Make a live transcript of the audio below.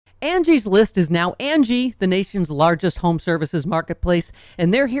Angie's List is now Angie, the nation's largest home services marketplace,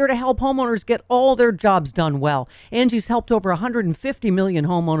 and they're here to help homeowners get all their jobs done well. Angie's helped over 150 million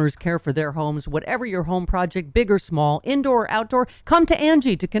homeowners care for their homes. Whatever your home project, big or small, indoor or outdoor, come to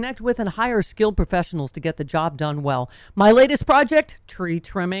Angie to connect with and hire skilled professionals to get the job done well. My latest project, tree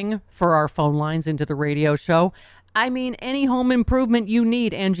trimming for our phone lines into the radio show. I mean, any home improvement you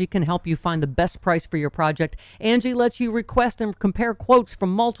need, Angie can help you find the best price for your project. Angie lets you request and compare quotes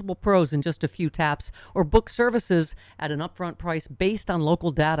from multiple pros in just a few taps, or book services at an upfront price based on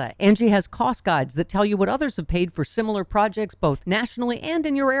local data. Angie has cost guides that tell you what others have paid for similar projects, both nationally and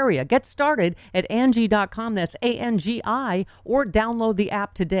in your area. Get started at Angie.com, that's ANGI, or download the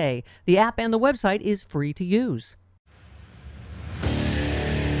app today. The app and the website is free to use.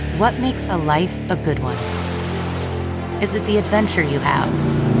 What makes a life a good one? Is it the adventure you have?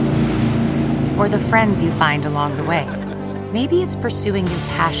 Or the friends you find along the way? Maybe it's pursuing your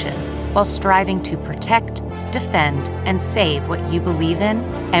passion while striving to protect, defend, and save what you believe in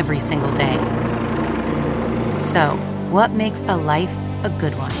every single day. So, what makes a life a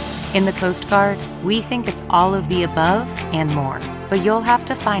good one? In the Coast Guard, we think it's all of the above and more, but you'll have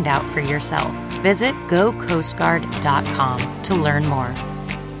to find out for yourself. Visit gocoastguard.com to learn more.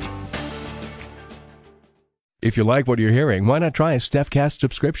 If you like what you're hearing, why not try a StephCast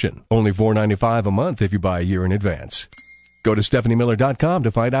subscription? Only $4.95 a month if you buy a year in advance. Go to StephanieMiller.com to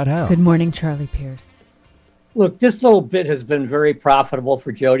find out how. Good morning, Charlie Pierce. Look, this little bit has been very profitable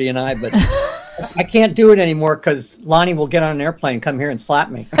for Jody and I, but I can't do it anymore because Lonnie will get on an airplane and come here and slap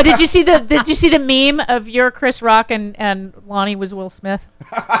me. Did you see the meme of your Chris Rock and Lonnie was Will Smith?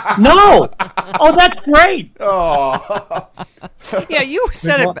 No! Oh, that's great! Oh. Yeah, you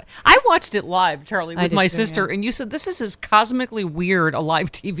said it. I watched it live, Charlie, with my too, sister, yeah. and you said this is as cosmically weird a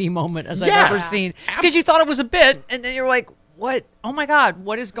live TV moment as Yes. I've ever seen. Because you thought it was a bit, and then you're like, what? Oh my God,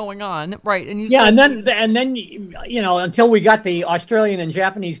 what is going on? Right. And you Yeah, said, and then you know, until we got the Australian and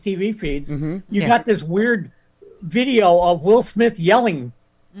Japanese TV feeds, you Yeah. got this weird video of Will Smith yelling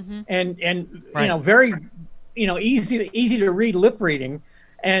and Right. you know, very easy to read lip reading,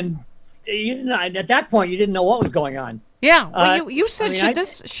 and you didn't, at that point you didn't know what was going on. Yeah, well, you said, I mean,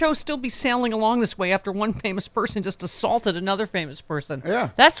 this show still be sailing along this way after one famous person just assaulted another famous person? Yeah.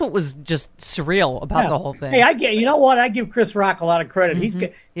 That's what was just surreal about the whole thing. Hey, you know what? I give Chris Rock a lot of credit.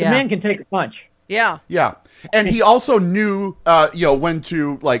 The Yeah. man can take a punch. Yeah. Yeah. And he also knew, when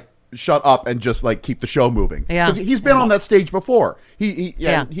to, shut up and just, keep the show moving. Yeah. Because he's been on that stage before. He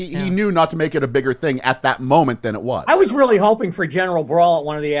Yeah. knew not to make it a bigger thing at that moment than it was. I was really hoping for General Brawl at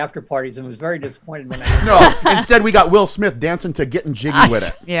one of the after parties and was very disappointed when I No, instead we got Will Smith dancing to Getting Jiggy with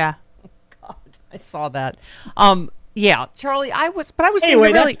it. Yeah. I saw that. Yeah, Charlie, I was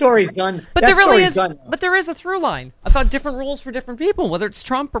Anyway, really, that story's done. But That there really story's is. done. But there is a through line about different rules for different people, whether it's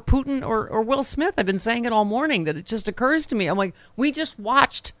Trump or Putin or Will Smith. I've been saying it all morning that it just occurs to me. I'm like, we just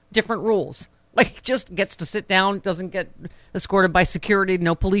watched different rules. Like, just gets to sit down, doesn't get escorted by security,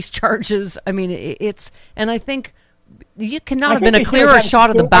 no police charges. I mean, it's, and I think you cannot have been a clearer shot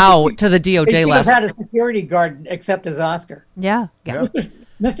of the bow to the They DOJ should last. have had a security guard accept his Oscar. Yeah. Yeah.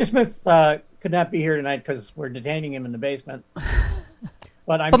 Mr. Smith could not be here tonight because we're detaining him in the basement.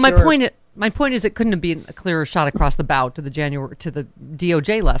 But I'm But sure. my point is, it couldn't have been a clearer shot across the bow to the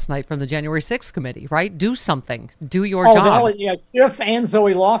DOJ last night from the January 6th committee, right? Do something, do your job, Schiff and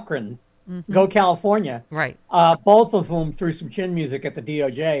Zoe Lofgren, Go California, right? both of whom threw some chin music at the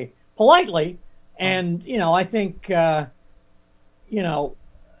DOJ politely, and I think but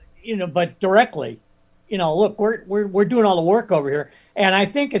directly, look, we're doing all the work over here, and I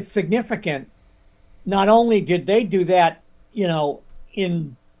think it's significant. Not only did they do that,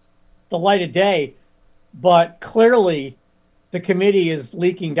 in the light of day, but clearly the committee is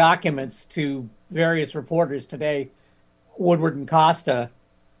leaking documents to various reporters today, Woodward and Costa,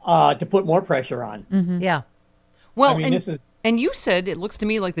 to put more pressure on. Yeah. Well, I mean, this is. And you said, it looks to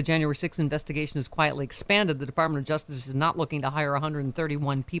me like the January 6th investigation has quietly expanded. The Department of Justice is not looking to hire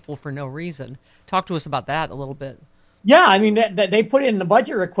 131 people for no reason. Talk to us about that a little bit. Yeah, I mean, they put in the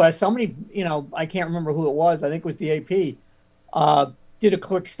budget request. Somebody, I can't remember who it was. I think it was the AP, did a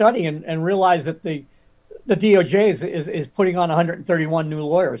quick study and realized that the DOJ is putting on 131 new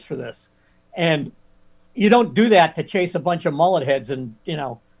lawyers for this. And you don't do that to chase a bunch of mullet heads in,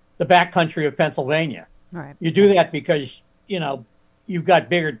 the backcountry of Pennsylvania. Right. You do that because, you've got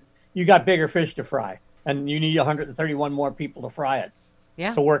bigger fish to fry, and you need 131 more people to fry it,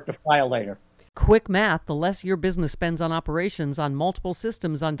 Yeah. to work the file later. Quick math, the less your business spends on operations, on multiple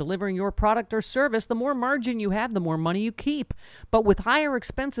systems, on delivering your product or service, the more margin you have, the more money you keep. But with higher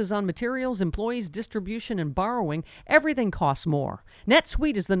expenses on materials, employees, distribution, and borrowing, everything costs more.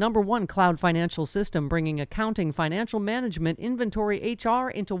 NetSuite is the #1 cloud financial system, bringing accounting, financial management, inventory, HR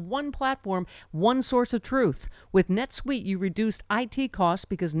into one platform, one source of truth. With NetSuite, you reduce IT costs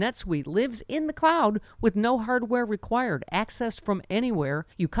because NetSuite lives in the cloud with no hardware required, accessed from anywhere.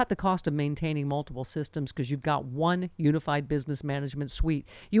 You cut the cost of maintaining multiple systems because you've got one unified business management suite.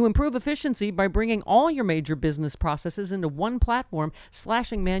 You improve efficiency by bringing all your major business processes into one platform,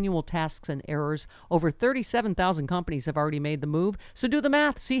 slashing manual tasks and errors. Over 37,000 companies have already made the move, so do the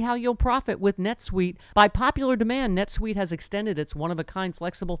math. See how you'll profit with NetSuite. By popular demand, NetSuite has extended its one-of-a-kind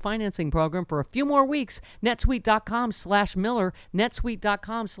flexible financing program for a few more weeks. netsuite.com/Miller,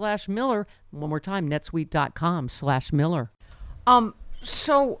 netsuite.com/Miller. One more time, netsuite.com/Miller.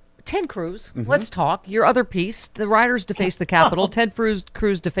 So Ted Cruz, let's talk. Your other piece, the riders deface the Capitol. Ted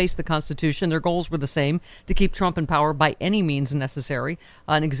Cruz defaced the Constitution. Their goals were the same, to keep Trump in power by any means necessary.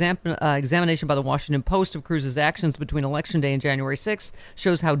 An examination by the Washington Post of Cruz's actions between Election Day and January 6th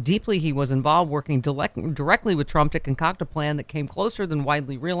shows how deeply he was involved, working directly with Trump to concoct a plan that came closer than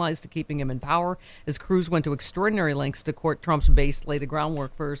widely realized to keeping him in power, as Cruz went to extraordinary lengths to court Trump's base, lay the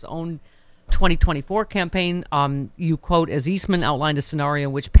groundwork for his own 2024 campaign. You quote, as Eastman outlined a scenario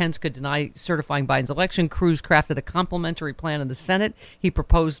in which Pence could deny certifying Biden's election, Cruz crafted a complementary plan in the Senate. He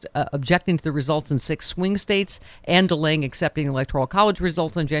proposed objecting to the results in 6 swing states and delaying accepting Electoral College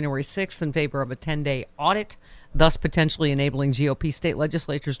results on January 6th in favor of a 10-day audit, thus potentially enabling GOP state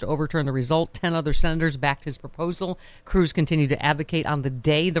legislatures to overturn the result. 10 other senators backed his proposal. Cruz continued to advocate on the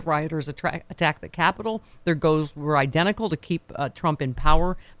day the rioters attacked the Capitol. Their goals were identical: to keep Trump in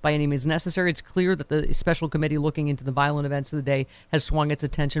power by any means necessary. It's clear that the special committee looking into the violent events of the day has swung its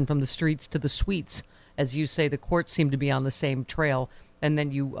attention from the streets to the suites. As you say, the courts seem to be on the same trail. And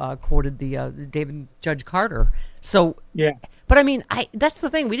then you quoted the David Judge Carter. So, yeah. But I mean, that's the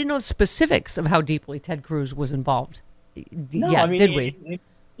thing. We didn't know the specifics of how deeply Ted Cruz was involved. No, yeah, I mean, did we?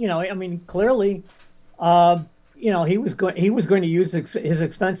 Clearly, he was going to use his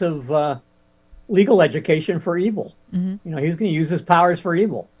expensive legal education for evil. Mm-hmm. He was going to use his powers for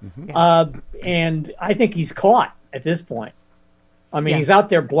evil. Mm-hmm. And I think he's caught at this point. I mean, he's out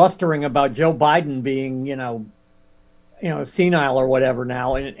there blustering about Joe Biden being, senile or whatever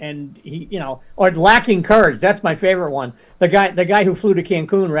now, and he, or lacking courage. That's my favorite one. The guy who flew to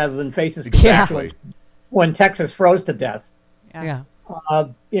Cancun rather than face his exactly when Texas froze to death. Yeah.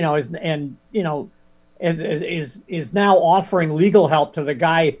 Is now offering legal help to the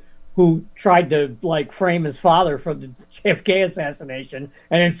guy who tried to frame his father for the JFK assassination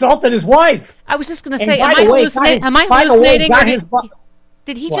and insulted his wife. I was just going to say, am I hallucinating?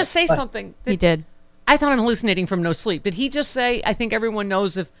 Did he just say something? He did. I thought I'm hallucinating from no sleep. Did he just say, I think everyone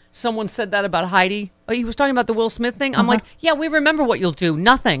knows if someone said that about Heidi? Oh, he was talking about the Will Smith thing? I'm like, yeah, we remember what you'll do.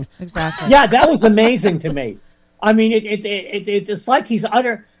 Nothing. Exactly. Yeah, that was amazing to me. I mean, it's like he's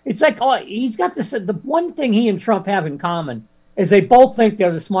utter. It's like he's got this. The one thing he and Trump have in common is they both think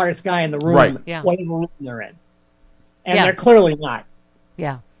they're the smartest guy in the room, right. whatever room they're in, and they're clearly not.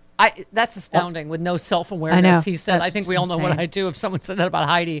 Yeah. That's astounding. With no self-awareness, he said, I think we all know what I'd do if someone said that about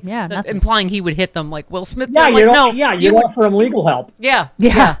Heidi. Yeah, implying he would hit them like Will Smith did. Yeah, you would offer him legal help. Yeah.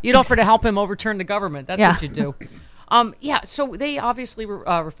 You'd offer to help him overturn the government. That's what you do. So they obviously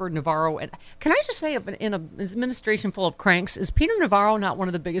referred Navarro. And can I just say, in an administration full of cranks, is Peter Navarro not one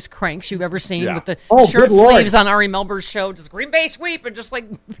of the biggest cranks you've ever seen with the shirt sleeves on Ari Melber's show, just Green Bay sweep and just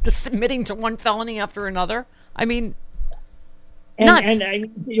submitting to one felony after another? I mean...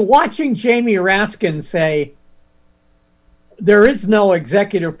 And watching Jamie Raskin say, there is no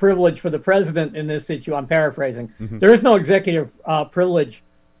executive privilege for the president in this situation. I'm paraphrasing. Mm-hmm. There is no executive privilege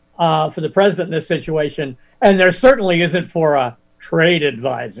for the president in this situation, and there certainly isn't for a trade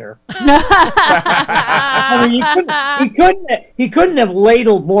advisor. I mean, he couldn't have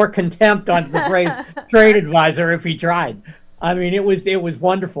ladled more contempt on the phrase trade advisor if he tried. I mean, it was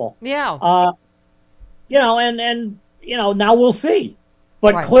wonderful. Yeah. Now we'll see.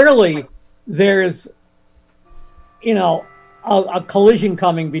 But clearly there's, a collision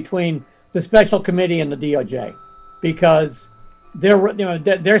coming between the special committee and the DOJ, because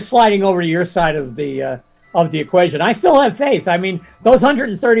they're sliding over to your side of the equation. I still have faith. I mean, those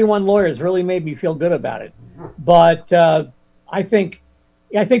 131 lawyers really made me feel good about it. But I think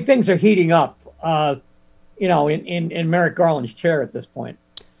things are heating up, in Merrick Garland's chair at this point.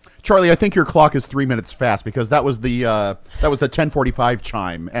 Charlie, I think your clock is 3 minutes fast, because that was the 10:45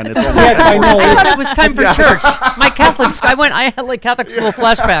 chime, and it's almost I thought it was time for church. I had Catholic school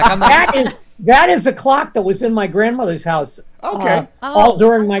flashback. That is a clock that was in my grandmother's house. Okay. All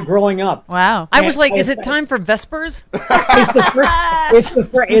during my growing up. Wow. I was like, is it time for Vespers? It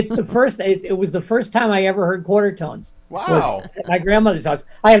was the first time I ever heard quarter tones. Wow. Was at my grandmother's house.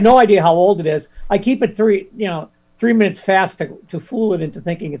 I have no idea how old it is. I keep it 3 minutes fast to fool it into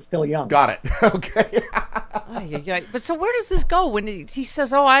thinking it's still young. Got it. Okay. But so where does this go when he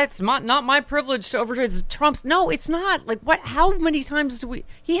says, "Oh, it's not my privilege to overturn it's Trump's"? No, it's not. Like what? How many times do we?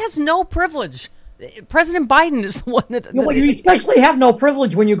 He has no privilege. President Biden is the one that. Well, you especially have no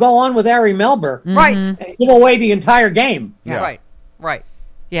privilege when you go on with Ari Melber, right? And give away the entire game. Yeah. Right.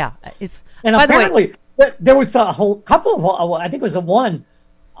 Yeah, it's. And by apparently, the way, there was a whole couple of, I think it was one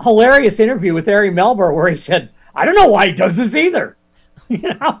hilarious interview with Ari Melber where he said, "I don't know why he does this either."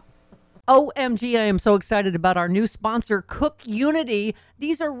 OMG, I am so excited about our new sponsor, Cook Unity.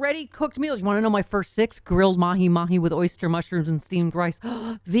 These are ready-cooked meals. You want to know my first 6? Grilled mahi-mahi with oyster mushrooms and steamed rice.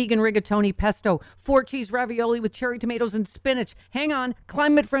 Vegan rigatoni pesto. 4-cheese ravioli with cherry tomatoes and spinach. Hang on.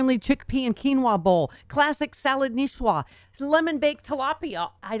 Climate-friendly chickpea and quinoa bowl. Classic salad niçoise. Lemon-baked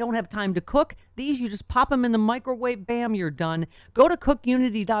tilapia. I don't have time to cook. These, you just pop them in the microwave. Bam, you're done. Go to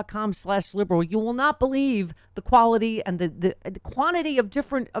cookunity.com/liberal. You will not believe the quality and the quantity of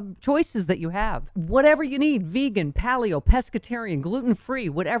different choices that you have. Whatever you need, vegan, paleo, pescatarian, gluten-free,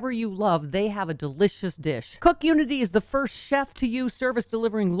 whatever you love, they have a delicious dish. Cook Unity is the first chef-to-you service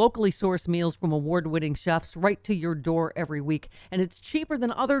delivering locally sourced meals from award-winning chefs right to your door every week. And it's cheaper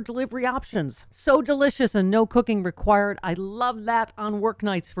than other delivery options. So delicious and no cooking required. I love that on work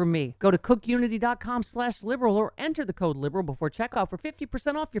nights for me. Go to cookunity.com/liberal or enter the code liberal before checkout for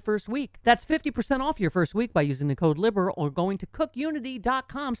 50% off your first week. That's 50% off your first week by using the code liberal or going to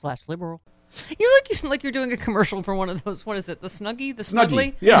cookunity.com/liberal. You like you're doing a commercial for one of those. What is it? The Snuggie? The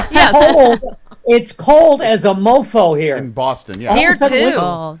Snuggly? Yeah. Yes. It's cold as a mofo here. In Boston, yeah. Here too.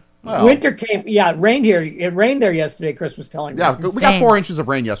 Well, Winter came. Yeah, it rained here. It rained there yesterday. Chris was telling me. yeah, we got 4 inches of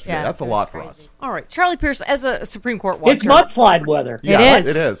rain yesterday. Yeah, That's a it was lot for crazy. us. All right. Charlie Pierce, as a Supreme Court watcher. It's mudslide weather. Yeah, is.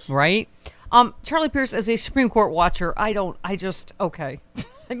 It is. Right? Charlie Pierce, as a Supreme Court watcher, okay.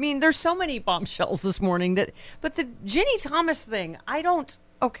 I mean, there's so many bombshells this morning but the Ginny Thomas thing,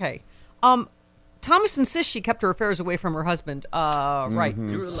 okay. Thomas insists she kept her affairs away from her husband. Right.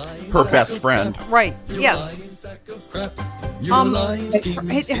 Her best friend. Right. Yes.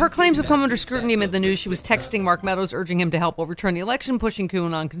 Her claims have come under scrutiny amid the news. She was texting Mark Meadows, urging him to help overturn the election, pushing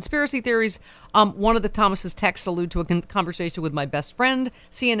QAnon conspiracy theories. One of the Thomas's texts allude to a conversation with my best friend.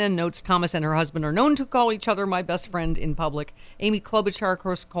 CNN notes Thomas and her husband are known to call each other my best friend in public. Amy Klobuchar, of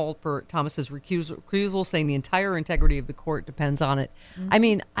course, called for Thomas's recusal, saying the entire integrity of the court depends on it. I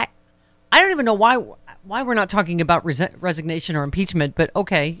mean, I don't even know why we're not talking about resignation or impeachment, but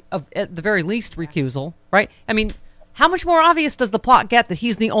okay, at the very least, recusal, right? I mean, how much more obvious does the plot get that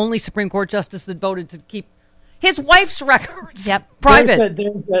he's the only Supreme Court justice that voted to keep his wife's records private?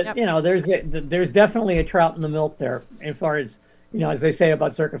 There's definitely a trout in the milk there, as far as as they say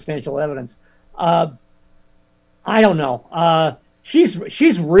about circumstantial evidence. I don't know.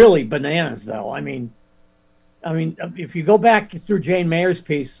 She's really bananas, though. I mean, if you go back through Jane Mayer's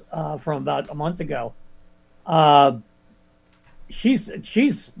piece from about a month ago,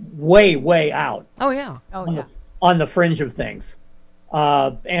 she's way out. Oh yeah. On the fringe of things,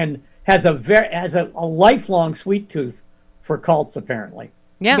 and has a lifelong sweet tooth for cults, apparently.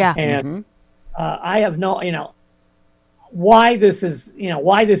 Yeah. And I have no, why this is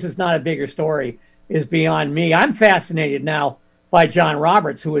not a bigger story is beyond me. I'm fascinated now by John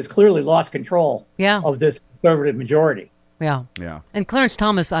Roberts, who has clearly lost control of this conservative majority. Yeah. And Clarence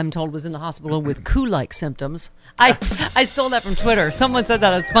Thomas, I'm told, was in the hospital with coup-like symptoms. I stole that from Twitter. Someone said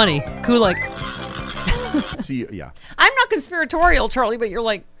that. It's funny. Coup-like. See, yeah. I'm not conspiratorial, Charlie, but you're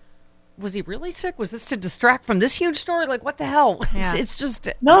like, was he really sick? Was this to distract from this huge story? Like, what the hell? Yeah. It's just...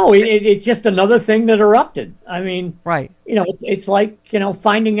 No, it's just another thing that erupted. I mean, right. It's like,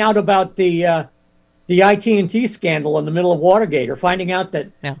 finding out about the IT&T scandal in the middle of Watergate, or finding out that,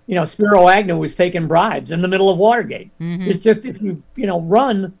 Spiro Agnew was taking bribes in the middle of Watergate. Mm-hmm. It's just, if you,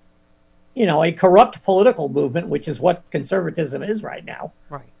 run, a corrupt political movement, which is what conservatism is right now.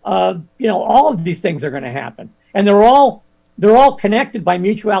 Right. All of these things are going to happen, and they're all connected by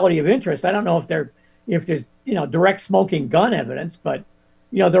mutuality of interest. I don't know if there's direct smoking gun evidence, but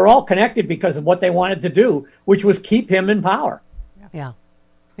they're all connected because of what they wanted to do, which was keep him in power. Yeah.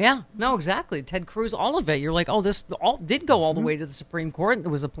 Yeah, no, exactly. Ted Cruz, all of it. You're like, oh, this all did go all the way to the Supreme Court.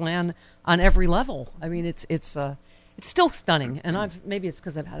 There was a plan on every level. I mean, it's still stunning, and maybe it's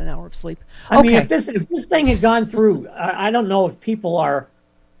because I've had an hour of sleep. I mean, if this thing had gone through, I don't know if people are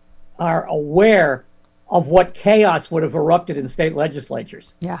aware of what chaos would have erupted in state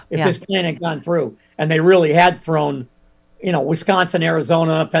legislatures. Yeah. If Yeah. this plan had gone through and they really had thrown, Wisconsin,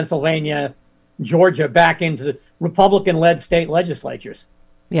 Arizona, Pennsylvania, Georgia back into the Republican-led state legislatures.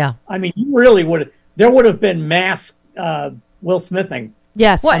 Yeah. I mean, you really there would have been mass Will Smithing.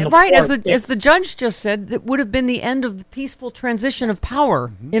 Yes. Well, the right, as floor. the judge just said, that would have been the end of the peaceful transition of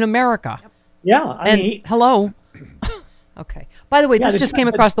power in America. Yeah. I And mean, hello. Okay. By the way, this just came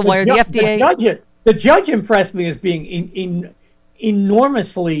across the wire. The FDA. The judge impressed me as being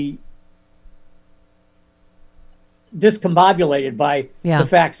enormously discombobulated by Yeah. the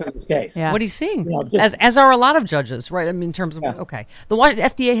facts in this case. Yeah. What he's seeing, just- as are a lot of judges, right? I mean, in terms of Yeah. okay, the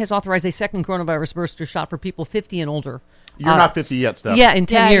FDA has authorized a second coronavirus booster shot for people 50 and older. You're not 50 yet, Steph. Yeah, in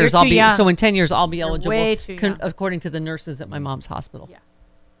 10 Yeah, years you're I'll too be. young. So in 10 years I'll be eligible, way too young. according to the nurses at my mom's hospital. Yeah.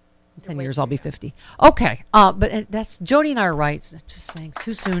 In 10 years I'll be 50. Okay, but that's Jody and I are right. Just saying,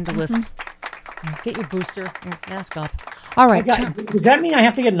 too soon to lift. Get your booster, your mask up. All right, Does that mean I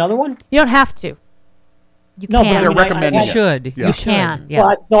have to get another one? You don't have to. You No, but can. They're I mean, recommending you it. should. Yeah. You should. can. Yeah.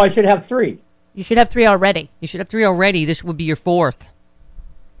 Well, so I should have 3. You should have 3 already. You should have 3 already. This would be your 4th.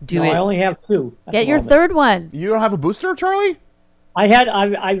 Do No, it. I only have 2. at Get the your moment. 3rd one. You don't have a booster, Charlie? I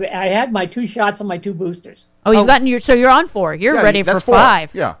had my 2 shots and my 2 boosters. Oh, you've gotten so you're on 4. You're Yeah, ready for that's 4.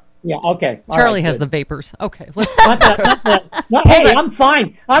 5. Yeah. Yeah. Okay. All Charlie right, has good. the vapors. Okay, let's. No, hey, I'm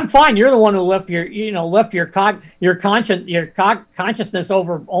fine. I'm fine. You're the one who left your consciousness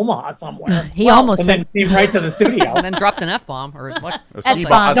over Omaha somewhere. He almost and said then came right to the studio. and then dropped an F-bomb or what? A S-bomb.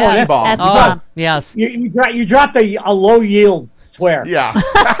 C-bomb. Yes, C-bomb. S-bomb. Oh, yes. You dropped a low yield swear. Yeah.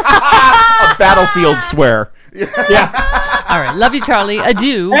 A battlefield swear. Yeah. All right. Love you, Charlie.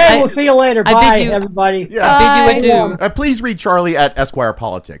 Adieu. Hey, we'll see you later. I Bye, bid you- everybody. Yeah. I bid you adieu. Please read Charlie at Esquire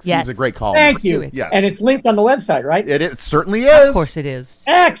Politics. Yes. He's a great column. Thank do you. it. Yes. And it's linked on the website, right? It certainly is. Of course it is.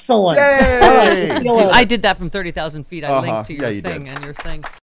 Excellent. Yay. All right, see you later. I did that from 30,000 feet. I Uh-huh. linked to your Yeah, you thing did. and your thing.